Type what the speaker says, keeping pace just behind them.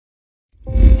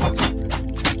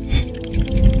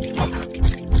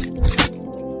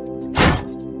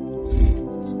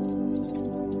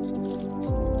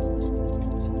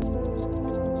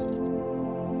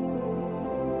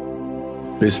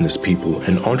business people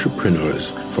and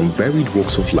entrepreneurs from varied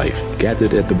walks of life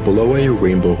gathered at the Bulawayo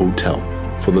Rainbow Hotel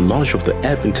for the launch of the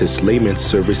Adventist Layman's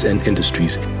Service and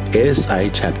Industries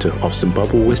ASI chapter of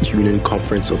Zimbabwe West Union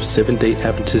Conference of Seventh-day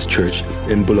Adventist Church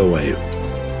in Bulawayo.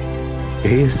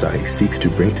 ASI seeks to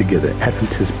bring together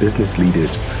Adventist business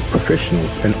leaders,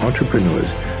 professionals, and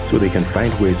entrepreneurs so they can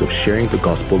find ways of sharing the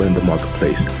gospel in the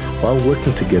marketplace while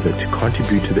working together to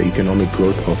contribute to the economic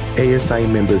growth of ASI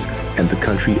members and the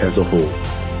country as a whole.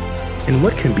 In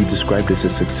what can be described as a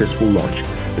successful launch,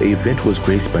 the event was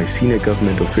graced by senior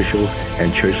government officials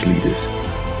and church leaders.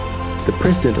 The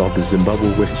president of the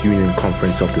Zimbabwe West Union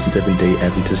Conference of the Seventh-day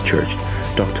Adventist Church,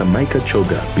 Dr. Micah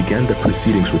Choga, began the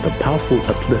proceedings with a powerful,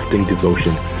 uplifting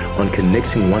devotion on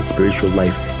connecting one's spiritual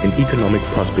life and economic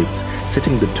prospects,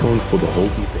 setting the tone for the whole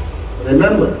event.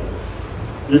 Remember,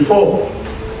 before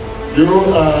you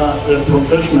are a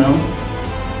professional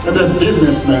and a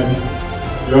businessman,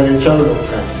 you are a child of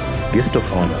God. Guest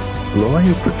of honor,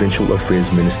 Bulawayo Provincial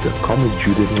Affairs Minister Comrade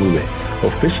Judith Zimbabwe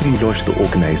officially launched the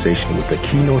organization with a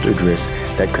keynote address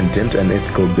that condemned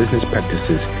unethical business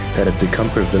practices that have become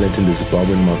prevalent in the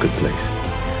Zimbabwean marketplace.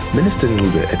 Minister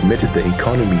Zimbabwe admitted the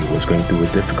economy was going through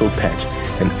a difficult patch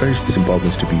and urged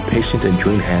Zimbabweans to be patient and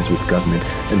join hands with government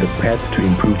in the path to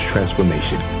improved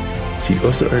transformation. She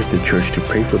also urged the church to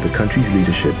pray for the country's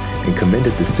leadership and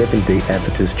commended the Seventh-day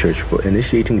Adventist Church for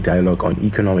initiating dialogue on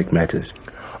economic matters.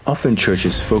 Often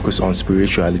churches focus on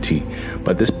spirituality,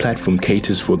 but this platform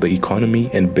caters for the economy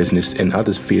and business and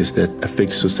other spheres that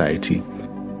affect society.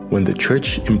 When the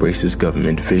church embraces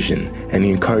government vision and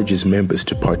encourages members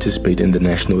to participate in the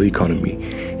national economy,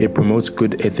 it promotes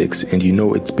good ethics and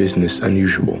it's business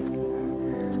unusual.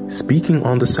 Speaking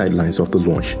on the sidelines of the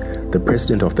launch, the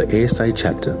president of the ASI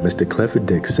chapter, Mr. Clever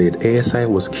Dick, said ASI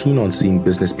was keen on seeing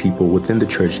business people within the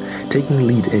church taking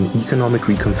lead in economic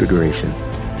reconfiguration.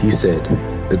 He said,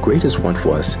 "The greatest one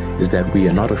for us is that we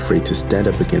are not afraid to stand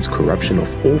up against corruption of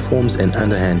all forms and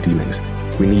underhand dealings.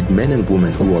 We need men and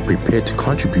women who are prepared to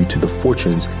contribute to the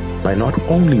fortunes by not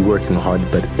only working hard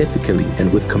but ethically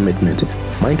and with commitment,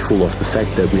 mindful of the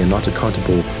fact that we are not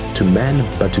accountable to man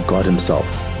but to God himself."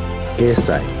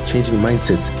 ASI, changing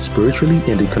mindsets spiritually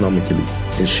and economically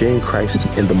and sharing Christ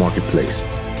in the marketplace.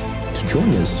 To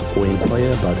join us or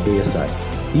inquire about ASI,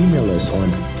 email us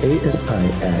on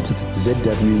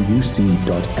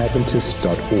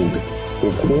asi@zwuc.adventist.org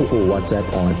or call or WhatsApp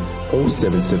on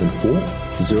 0774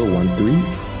 013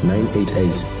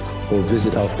 988 or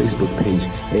visit our Facebook page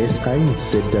ASI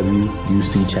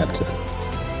ZWUC chapter.